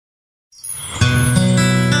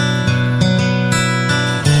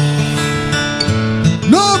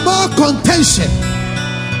more contention,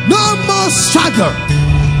 no more struggle,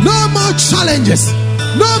 no more challenges,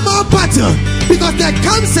 no more battle, because there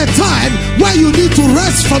comes a time where you need to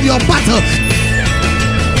rest from your battle.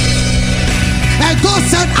 And God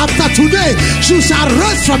said, after today, you shall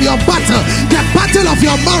rest from your battle. The battle of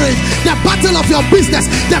your marriage, the battle of your business,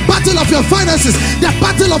 the battle of your finances, the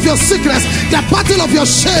battle of your sickness, the battle of your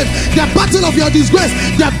shame, the battle of your disgrace,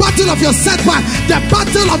 the battle of your setback, the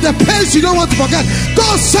battle of the pains you don't want to forget.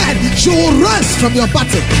 God said, you will rest from your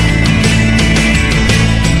battle.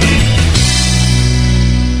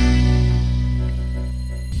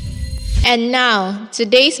 And now,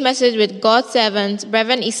 today's message with God's servant,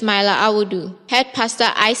 Reverend Ismaila Awudu, Head Pastor,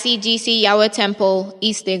 ICGC Yahweh Temple,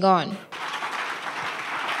 East Legon.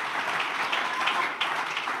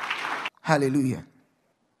 Hallelujah.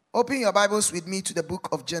 Open your Bibles with me to the book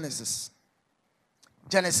of Genesis.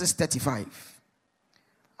 Genesis 35.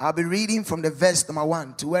 I'll be reading from the verse number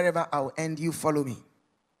 1 to wherever I'll end. You follow me.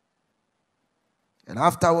 And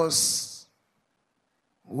afterwards,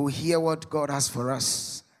 we'll hear what God has for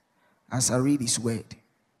us as I read his word. He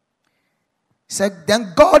said,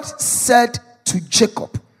 then God said to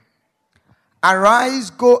Jacob, arise,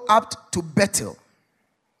 go up to Bethel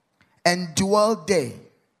and dwell there,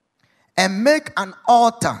 and make an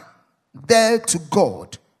altar there to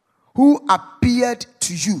God, who appeared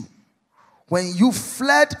to you when you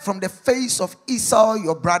fled from the face of Esau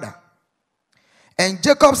your brother. And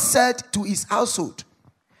Jacob said to his household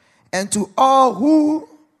and to all who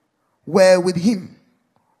were with him,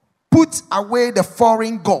 put away the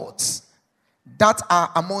foreign gods that are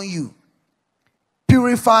among you.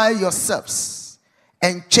 Purify yourselves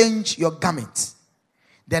and change your garments.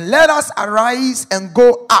 Then let us arise and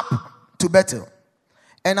go up to Bethel,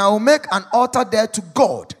 and I will make an altar there to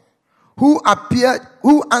God, who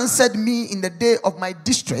answered me in the day of my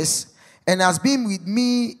distress, and has been with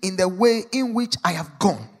me in the way in which I have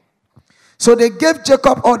gone. So they gave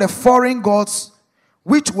Jacob all the foreign gods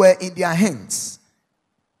which were in their hands,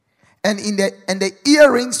 and the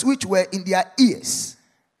earrings which were in their ears.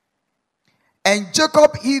 And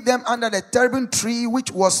Jacob hid them under the terebinth tree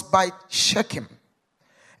which was by Shechem.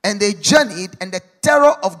 And they journeyed, and the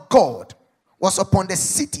terror of God was upon the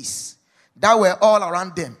cities that were all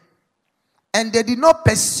around them. And they did not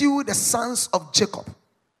pursue the sons of Jacob.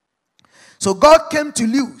 So God came to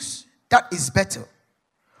Luz, that is Bethel,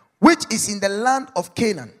 which is in the land of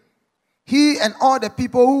Canaan, he and all the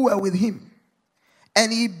people who were with him.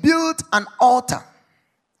 And he built an altar.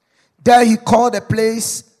 There he called the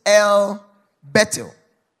place El Bethel,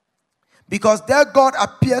 because there God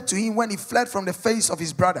appeared to him when he fled from the face of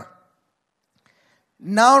his brother.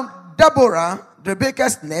 Now Deborah,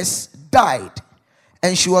 Rebekah's nest, died,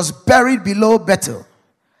 and she was buried below Bethel,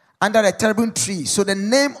 under the terebinth tree. So the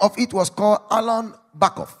name of it was called Allon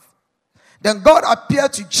Bakoth. Then God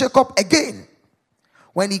appeared to Jacob again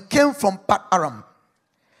when he came from Pat Aram,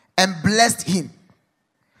 and blessed him.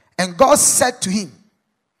 And God said to him,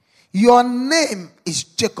 your name is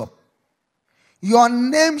Jacob. Your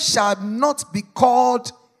name shall not be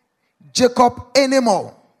called Jacob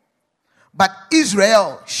anymore, but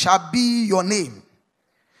Israel shall be your name.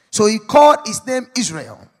 So he called his name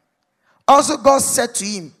Israel. Also God said to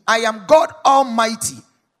him, I am God Almighty.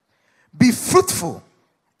 Be fruitful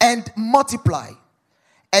and multiply.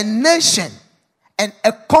 A nation and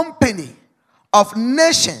a company of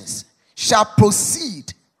nations shall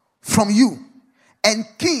proceed from you, and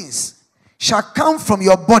kings shall come from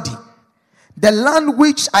your body. The land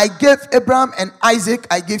which I gave Abraham and Isaac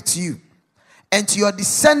I gave to you, and to your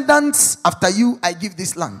descendants after you I give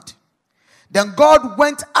this land. Then God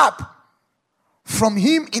went up from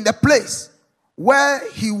him in the place where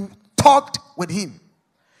he talked with him.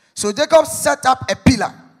 So Jacob set up a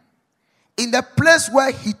pillar in the place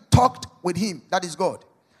where he talked with him, that is God,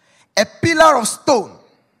 a pillar of stone,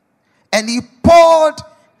 and he poured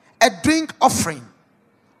a drink offering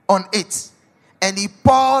on it, and he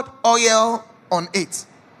poured oil on it.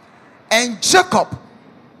 And Jacob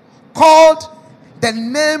called the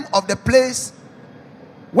name of the place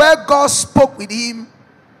where God spoke with him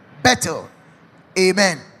Bethel.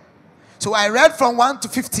 Amen. So I read from 1 to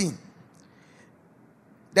 15.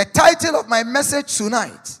 The title of my message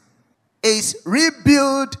tonight is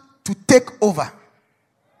Rebuild to Take Over.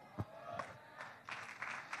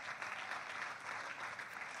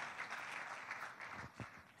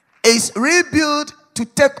 Is rebuild to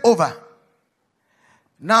take over.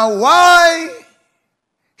 Now, why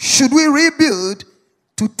should we rebuild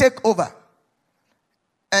to take over?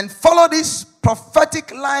 And follow this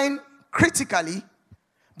prophetic line critically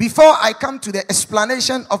before I come to the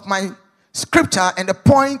explanation of my scripture and the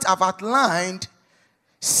point I've outlined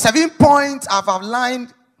 7 points I've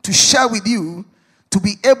outlined to share with you to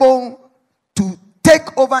be able to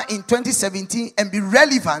take over in 2017 and be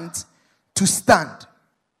relevant to stand.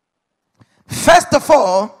 First of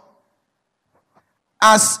all,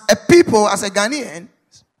 as a people, as a Ghanaian,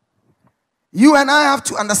 you and I have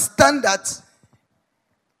to understand that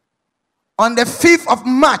on the 5th of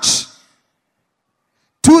March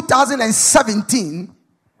 2017,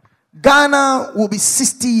 Ghana will be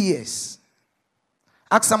 60 years.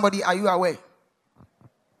 Ask somebody, are you aware?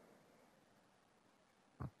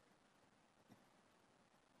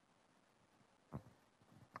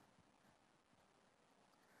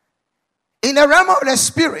 In the realm of the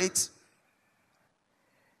spirit,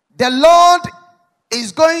 the Lord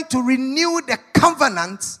is going to renew the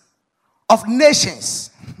covenant of nations.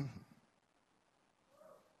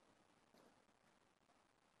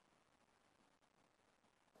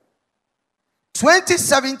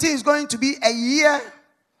 2017 is going to be a year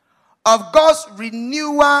of God's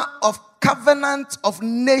renewal of covenant of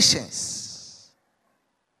nations.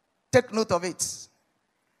 Take note of it.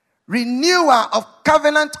 Renewal of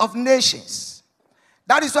covenant of nations.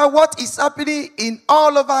 That is why what is happening in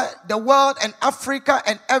all over the world and Africa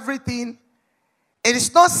and everything, it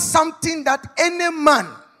is not something that any man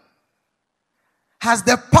has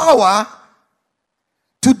the power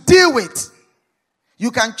to deal with. You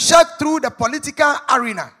can check through the political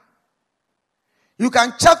arena. You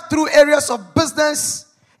can check through areas of business,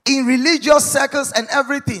 in religious circles and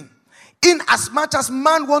everything. In as much as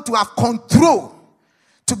man wants to have control,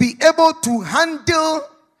 to be able to handle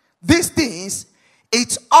these things,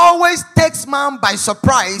 it always takes man by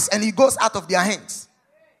surprise and he goes out of their hands.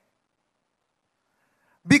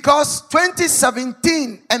 Because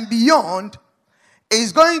 2017 and beyond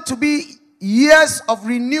is going to be years of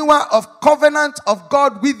renewal of covenant of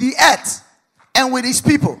God with the earth and with his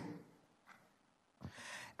people.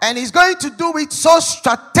 And he's going to do it so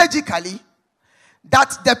strategically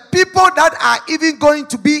that the people that are even going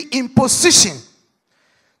to be in position,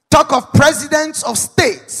 talk of presidents of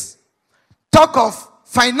states, talk of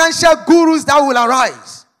financial gurus that will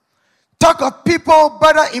arise, talk of people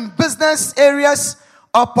whether in business areas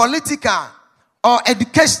or political or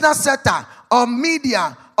educational sector or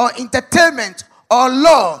media or entertainment or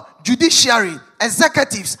law, judiciary,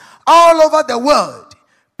 executives all over the world,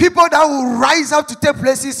 people that will rise up to take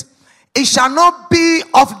places, it shall not be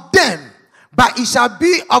of them, but it shall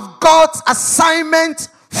be of God's assignment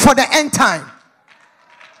for the end time.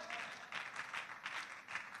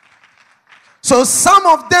 So some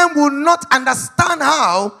of them will not understand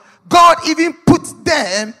how God even put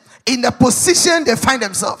them in the position they find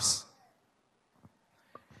themselves.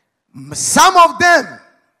 Some of them,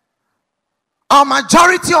 or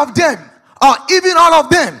majority of them, or even all of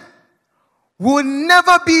them, will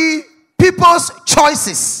never be people's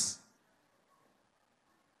choices.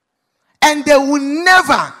 And they will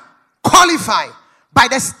never qualify by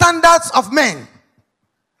the standards of men.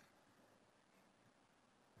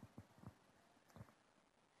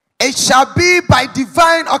 It shall be by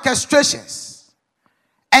divine orchestrations.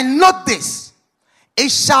 And note this, it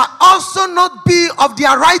shall also not be of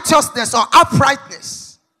their righteousness or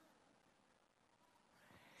uprightness.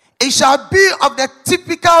 It shall be of the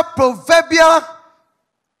typical proverbial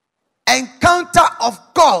encounter of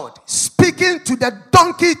God speaking to the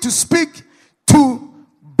donkey to speak to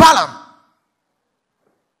Balaam.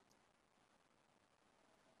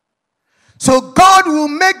 So God will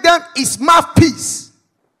make them his mouthpiece,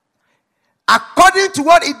 according to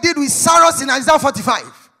what he did with Cyrus in Isaiah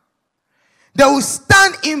 45. They will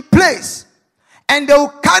stand in place and they will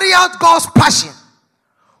carry out God's passion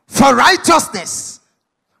for righteousness,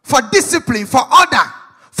 for discipline, for order,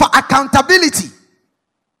 for accountability.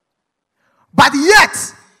 But yet,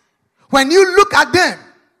 when you look at them,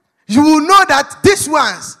 you will know that these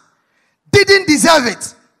ones didn't deserve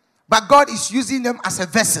it. But God is using them as a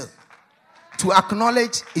vessel to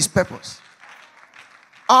acknowledge his purpose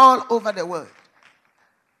all over the world.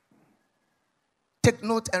 Take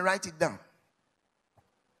note and write it down.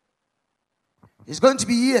 It's going to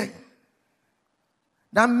be here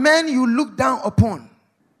that men you look down upon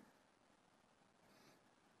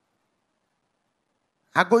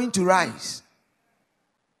are going to rise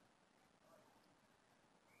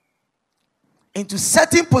into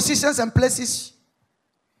certain positions and places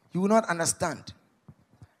you will not understand.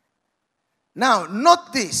 Now,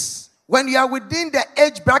 note this. When you are within the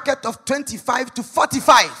age bracket of 25 to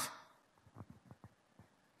 45,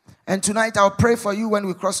 and tonight I'll pray for you when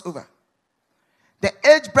we cross over. The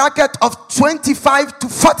age bracket of 25 to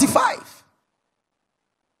 45.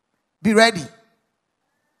 Be ready.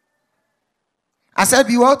 I said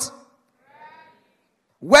be what?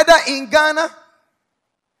 whether in Ghana,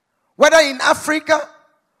 whether in Africa,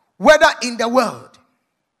 whether in the world.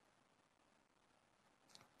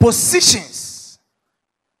 Positions,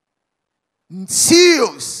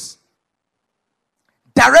 CEOs,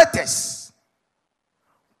 directors,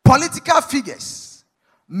 political figures,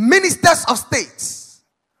 ministers of states,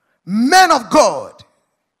 men of God,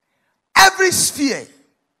 every sphere,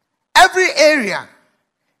 every area,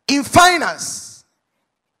 in finance,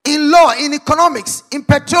 in law, in economics, in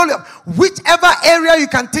petroleum, whichever area you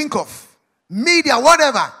can think of, media,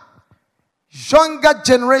 whatever, younger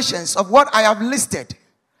generations of what I have listed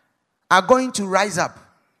are going to rise up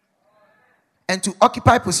and to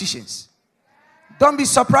occupy positions. Don't be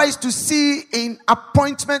surprised to see in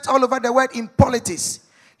appointments all over the world in politics,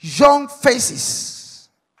 young faces.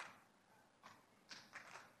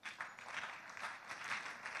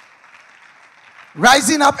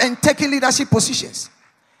 Rising up and taking leadership positions.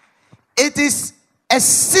 It is a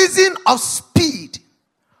season of speed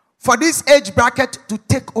for this age bracket to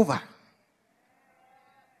take over.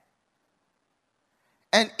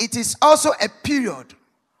 And it is also a period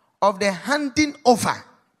of the handing over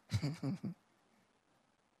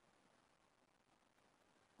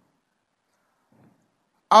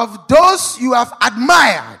of those you have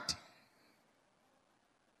admired,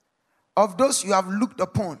 of those you have looked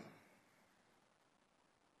upon.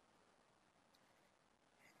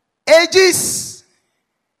 Ages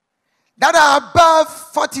that are above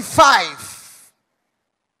 45,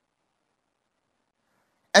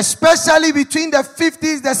 especially between the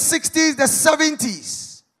 50s, the 60s, the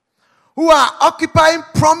 70s, who are occupying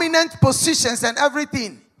prominent positions and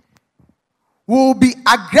everything, will be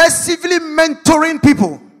aggressively mentoring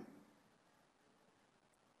people.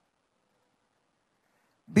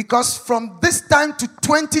 Because from this time to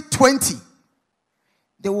 2020,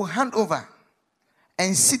 they will hand over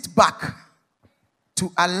and sit back to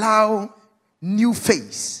allow new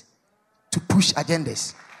face to push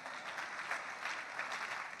agendas.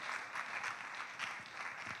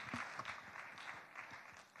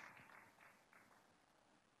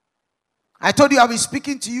 I told you I'll be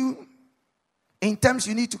speaking to you in terms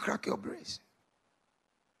you need to crack your brains.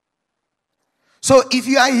 So if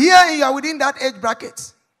you are here and you are within that age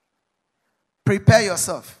bracket, prepare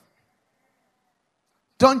yourself.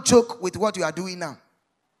 Don't joke with what you are doing now.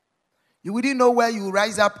 You wouldn't know where you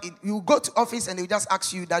rise up. You go to office and they will just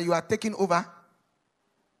ask you that you are taking over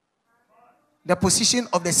the position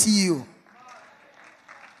of the CEO.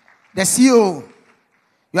 The CEO.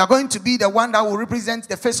 You are going to be the one that will represent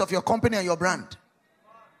the face of your company and your brand.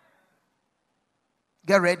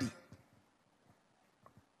 Get ready.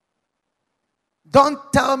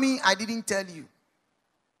 Don't tell me I didn't tell you.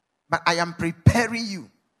 But I am preparing you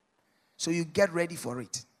so you get ready for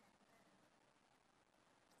it.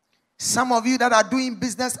 Some of you that are doing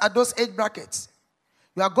business at those age brackets,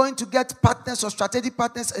 you are going to get partners or strategic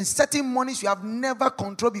partners and certain monies you have never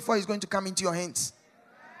controlled before is going to come into your hands.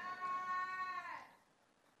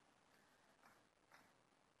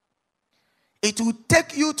 It will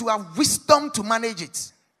take you to have wisdom to manage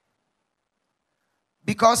it.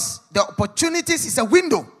 Because the opportunities is a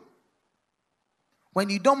window. When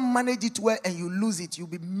you don't manage it well and you lose it, you'll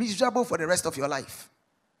be miserable for the rest of your life.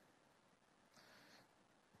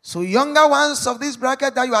 So younger ones of this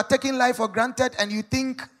bracket that you are taking life for granted and you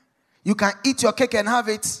think you can eat your cake and have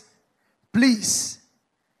it, please,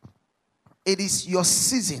 it is your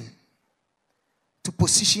season to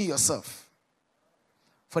position yourself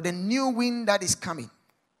for the new wind that is coming.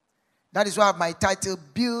 That is why my title,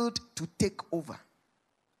 Build to Take Over.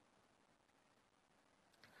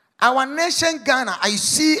 Our nation, Ghana, I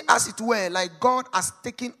see as it were like God has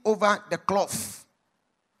taken over the cloth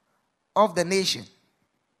of the nation.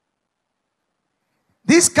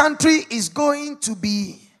 This country is going to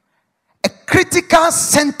be a critical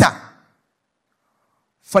center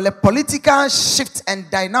for the political shift and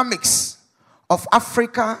dynamics of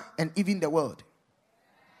Africa and even the world.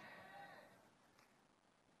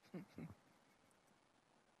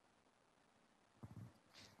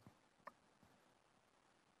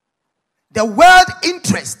 The world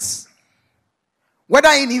interests, whether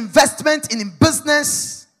in investment, in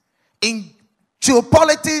business, in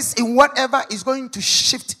geopolitics, in whatever, is going to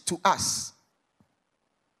shift to us.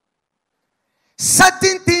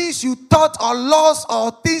 Certain things you thought or laws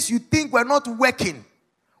or things you think were not working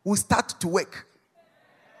will start to work.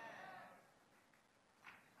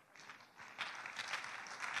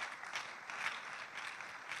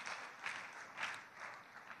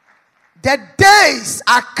 The days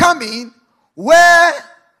are coming where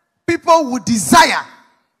people would desire,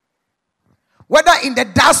 whether in the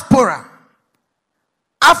diaspora,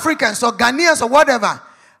 Africans or Ghanaians or whatever,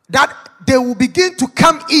 that they will begin to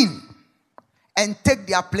come in and take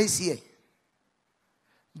their place here.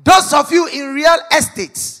 Those of you in real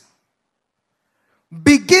estates,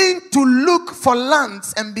 begin to look for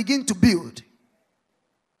lands and begin to build.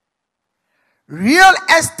 Real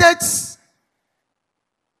estates,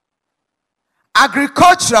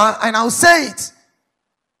 agricultural, and I'll say it,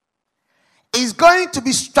 is going to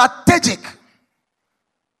be strategic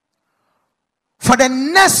for the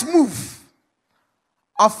next move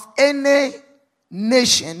of any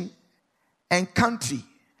nation and country.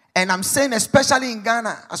 And I'm saying especially in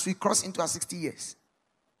Ghana as we cross into our 60 years.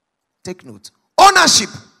 Take note. Ownership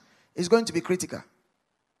is going to be critical.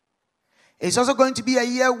 It's also going to be a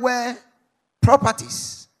year where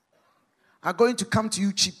properties are going to come to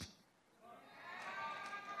you cheap.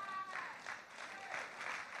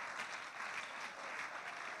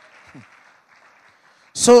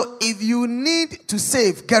 So if you need to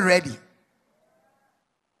save, get ready.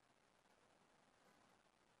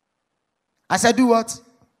 I said, do what?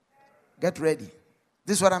 Get ready.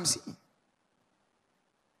 This is what I'm seeing.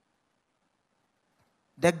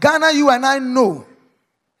 The Ghana you and I know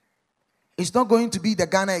is not going to be the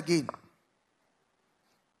Ghana again.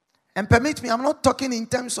 And permit me, I'm not talking in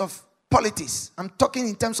terms of politics. I'm talking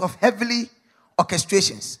in terms of heavily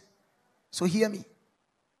orchestrations. So hear me.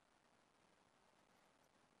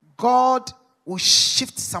 God will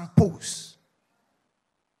shift some poles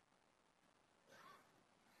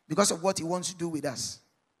because of what he wants to do with us.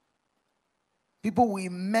 People will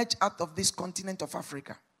emerge out of this continent of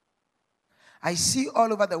Africa. I see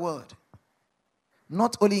all over the world,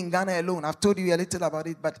 not only in Ghana alone. I've told you a little about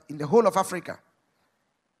it, but in the whole of Africa,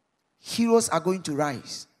 heroes are going to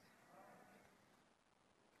rise.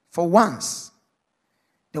 For once,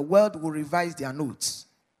 the world will revise their notes.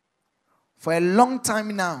 For a long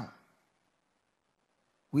time now,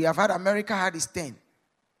 we have had America had its 10.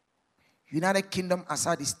 United Kingdom has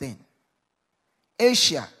had its 10.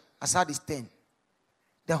 Asia has had its 10.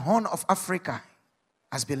 The Horn of Africa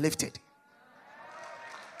has been lifted.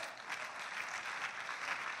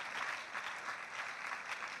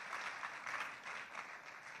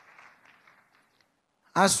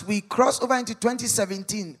 As we cross over into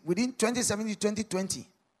 2017, within 2017 to 2020,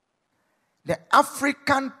 the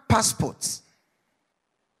African passports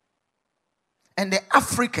and the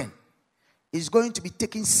African is going to be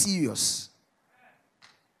taken serious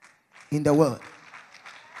in the world.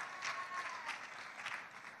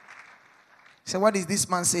 So what is this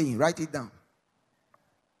man saying? Write it down.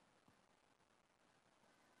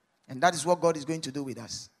 And that is what God is going to do with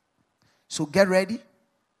us. So get ready.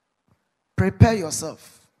 Prepare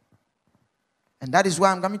yourself. And that is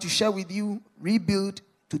why I'm going to share with you, rebuild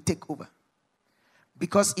to take over.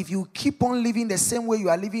 Because if you keep on living the same way you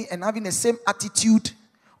are living and having the same attitude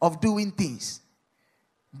of doing things,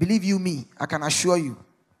 believe you me, I can assure you,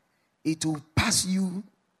 it will pass you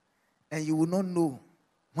and you will not know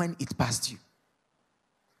when it passed you.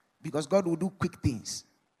 Because God will do quick things.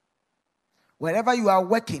 Wherever you are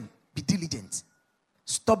working, be diligent.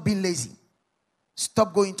 Stop being lazy.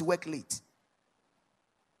 Stop going to work late.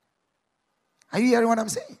 Are you hearing what I'm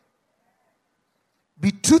saying?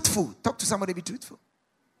 Be truthful. Talk to somebody, be truthful.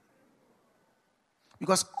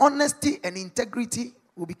 Because honesty and integrity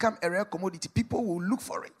will become a rare commodity. People will look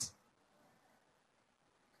for it.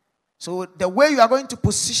 So the way you are going to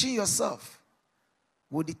position yourself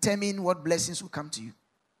will determine what blessings will come to you.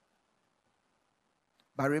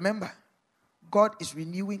 But remember, God is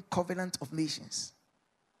renewing covenant of nations.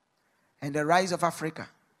 And the rise of Africa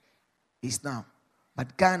is now.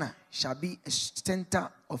 But Ghana shall be a center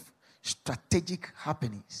of strategic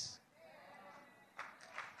happenings.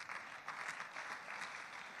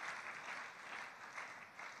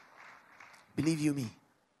 Believe you me.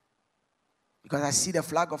 Because I see the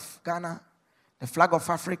flag of Ghana, the flag of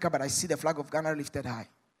Africa, but I see the flag of Ghana lifted high.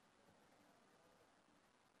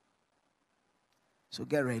 So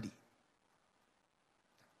get ready.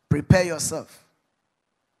 Prepare yourself.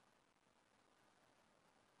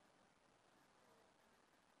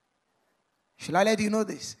 Shall I let you know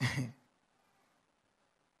this?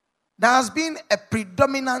 There has been a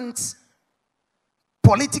predominant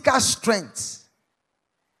political strength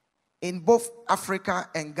in both Africa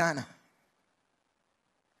and Ghana.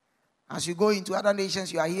 As you go into other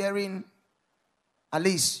nations, you are hearing, at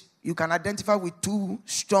least you can identify with two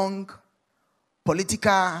strong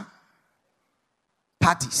political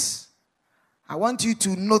parties. I want you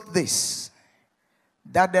to note this,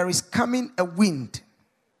 that there is coming a wind,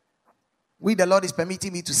 which the Lord is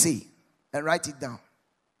permitting me to say, and write it down.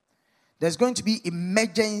 There's going to be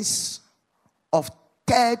emergence of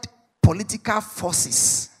third political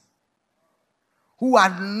forces who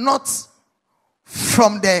are not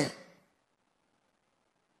from the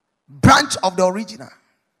branch of the original.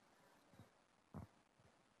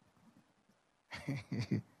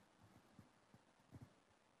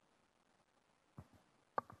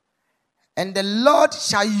 And the Lord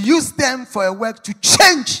shall use them for a work to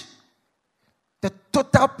change the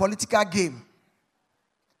total political game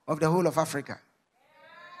of the whole of Africa.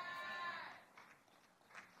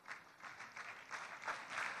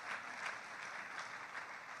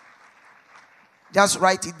 Just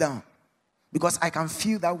write it down, because I can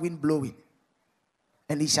feel that wind blowing,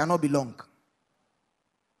 and it shall not be long.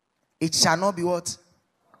 It shall not be what?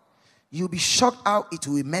 You'll be shocked how it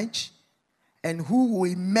will emerge, and who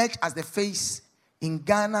will emerge as the face in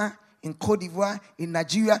Ghana, in Cote d'Ivoire, in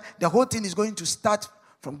Nigeria. The whole thing is going to start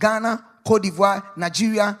from Ghana, Cote d'Ivoire,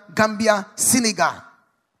 Nigeria, Gambia, Senegal,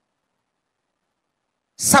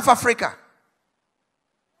 South Africa.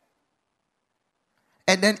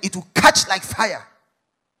 And then it will catch like fire.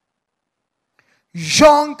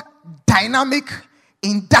 Young, dynamic,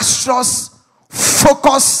 industrious,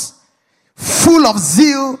 focused, full of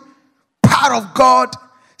zeal, power of God,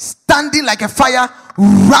 standing like a fire,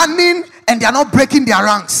 running, and they are not breaking their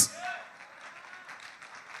ranks.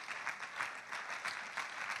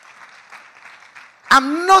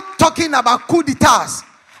 I'm not talking about coup d'etats.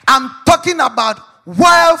 I'm talking about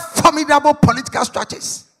wild, formidable political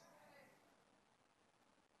structures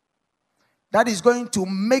that is going to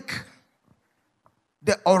make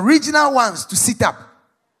the original ones to sit up.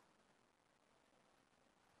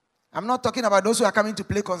 I'm not talking about those who are coming to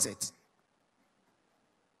play concerts,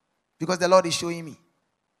 because the Lord is showing me.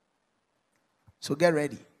 So get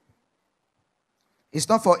ready. It's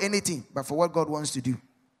not for anything, but for what God wants to do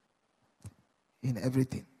in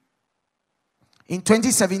everything. In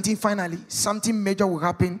 2017, finally, something major will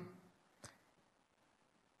happen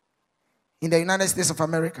in the United States of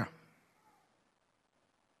America.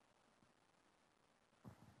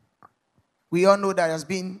 We all know there has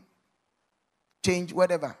been change,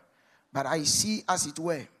 whatever. But I see, as it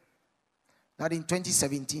were, that in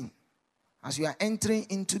 2017, as we are entering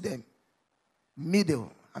into the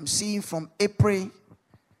middle, I'm seeing from April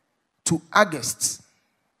to August,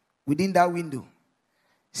 within that window,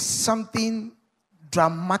 something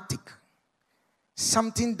dramatic,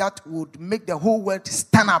 something that would make the whole world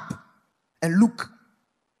stand up and look,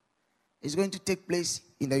 is going to take place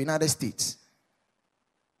in the United States.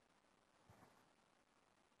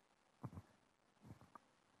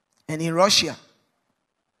 And in Russia,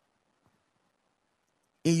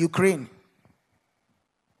 in Ukraine,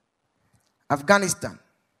 Afghanistan,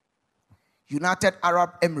 United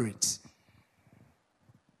Arab Emirates.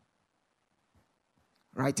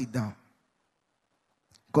 Write it down.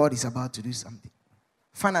 God is about to do something.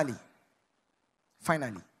 Finally,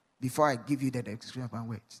 before I give you the description of my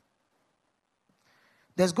words,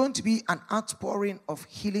 there's going to be an outpouring of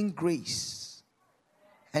healing grace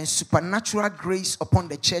and supernatural grace upon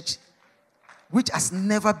the church, which has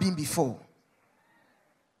never been before.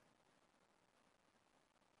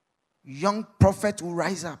 Young prophets will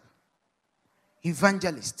rise up,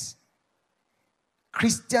 evangelists,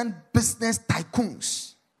 Christian business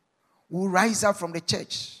tycoons will rise up from the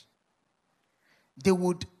church. They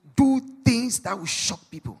would do things that will shock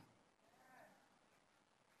people.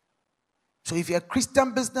 So if you're a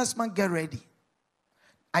Christian businessman, get ready.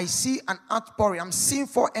 I see an outpouring. I'm seeing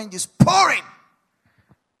 4 angels pouring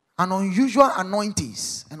an unusual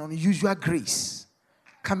anointings and unusual grace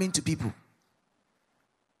coming to people.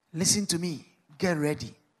 Listen to me. Get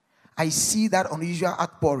ready. I see that unusual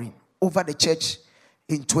outpouring over the church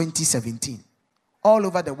in 2017. All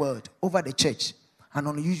over the world, over the church, an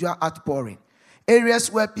unusual outpouring.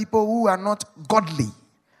 Areas where people who are not godly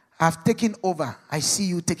have taken over. I see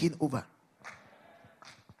you taking over.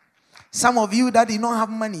 Some of you that did not have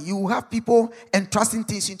money, you will have people entrusting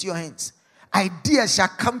things into your hands. Ideas shall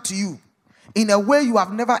come to you in a way you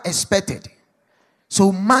have never expected.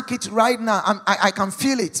 So mark it right now. I can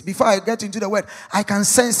feel it. Before I get into the word, I can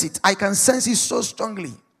sense it. I can sense it so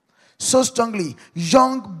strongly. So strongly.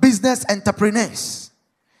 Young business entrepreneurs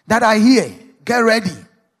that are here, get ready.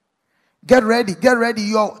 Get ready. Get ready.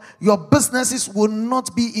 Your businesses will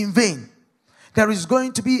not be in vain. There is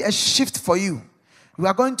going to be a shift for you. You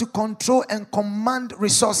are going to control and command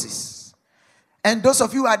resources. And those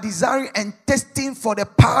of you who are desiring and testing for the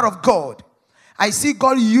power of God, I see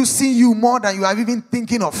God using you more than you are even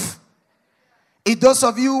thinking of. If those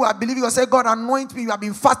of you who are believing, you say, God, anoint me, you have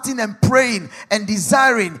been fasting and praying and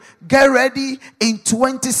desiring, get ready. In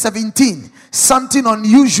 2017, something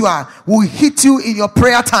unusual will hit you in your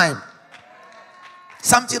prayer time.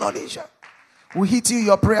 Something unusual will hit you in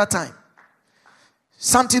your prayer time.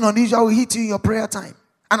 Something unusual will hit you in your prayer time.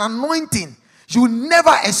 An anointing you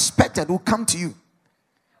never expected will come to you.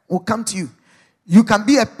 You can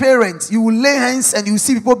be a parent. You will lay hands and you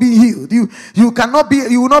see people being healed. You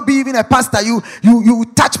will not be even a pastor. You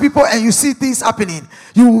touch people and you see things happening.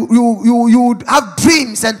 You have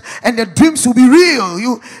dreams and the dreams will be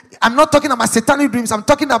real. I'm not talking about satanic dreams. I'm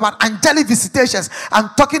talking about angelic visitations. I'm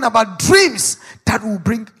talking about dreams that will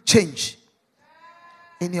bring change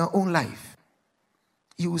in your own life.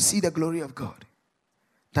 You will see the glory of God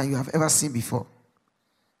than you have ever seen before.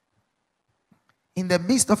 In the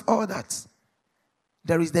midst of all that,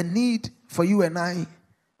 there is the need for you and I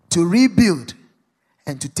to rebuild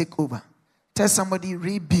and to take over. Tell somebody,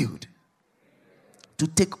 rebuild. To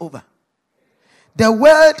take over. The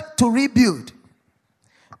word to rebuild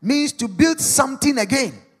means to build something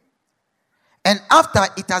again. And after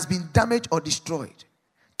it has been damaged or destroyed.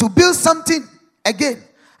 To build something again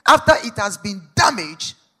after it has been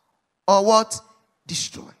damaged or what?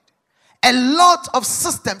 Destroyed. A lot of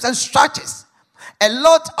systems and structures, a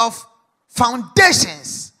lot of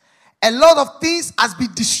foundations, a lot of things has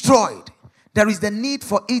been destroyed. There is the need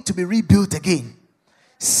for it to be rebuilt again.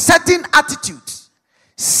 Certain attitudes,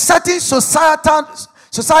 certain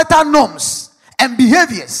societal norms and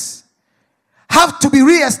behaviors have to be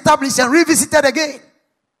re-established and revisited again.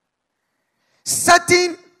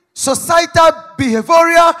 Certain societal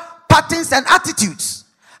behavioral patterns and attitudes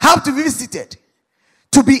have to be visited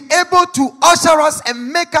to be able to usher us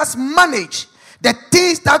and make us manage the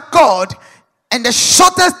things that God and the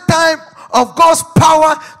shortest time of God's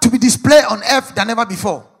power to be displayed on earth than ever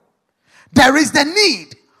before. There is the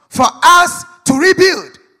need for us to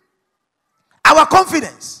rebuild our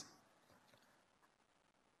confidence,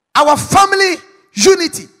 our family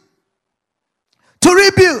unity, to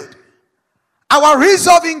rebuild our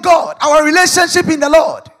resolve in God, our relationship in the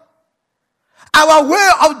Lord, our way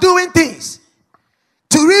of doing things,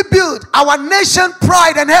 to rebuild our nation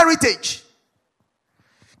pride and heritage,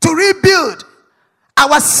 to rebuild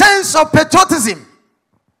our sense of patriotism,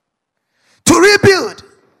 to rebuild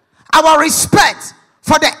our respect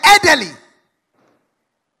for the elderly.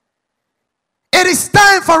 It is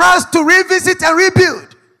time for us to revisit and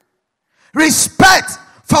rebuild respect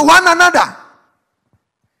for one another.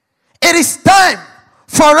 It is time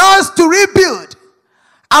for us to rebuild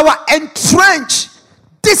our entrenched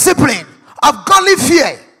discipline of godly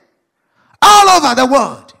fear all over the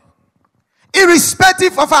world,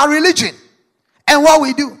 irrespective of our religion and what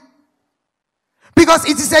we do. Because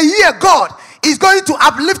it is a year God is going to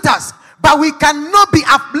uplift us, but we cannot be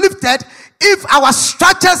uplifted if our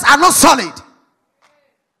structures are not solid.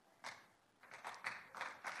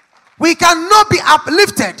 We cannot be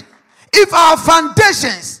uplifted if our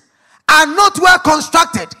foundations are not well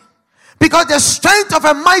constructed. Because the strength of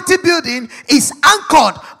a mighty building is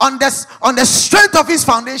anchored on the strength of its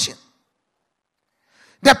foundation.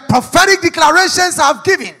 The prophetic declarations I've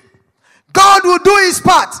given, God will do his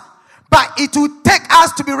part, but it will take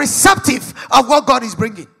us to be receptive of what God is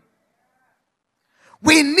bringing.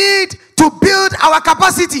 We need to build our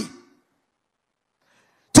capacity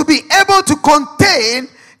to be able to contain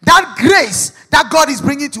that grace that God is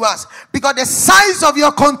bringing to us. Because the size of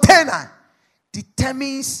your container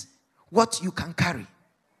determines what you can carry.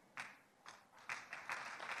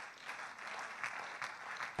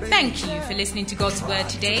 Thank you for listening to God's Word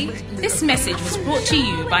today. This message was brought to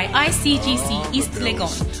you by ICGC East Legon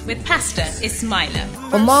with Pastor Ismaila.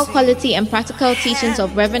 For more quality and practical teachings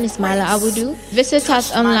of Reverend Ismaila Awudu, visit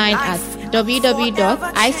us online at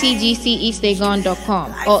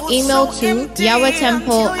www.icgceastlegon.com or email to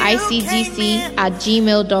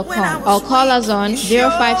yahwehtemple@gmail.com or call us on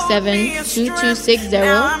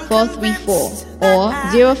 057-2260-434 or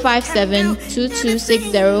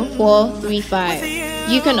 057-2260-435.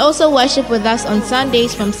 You can also worship with us on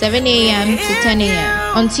Sundays from 7 a.m. to 10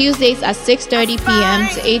 a.m. On Tuesdays at 6:30 p.m.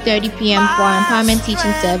 to 8:30 p.m. for our empowerment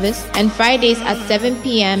teaching service, and Fridays at 7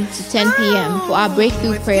 p.m. to 10 p.m. for our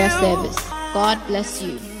breakthrough prayer service. God bless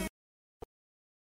you.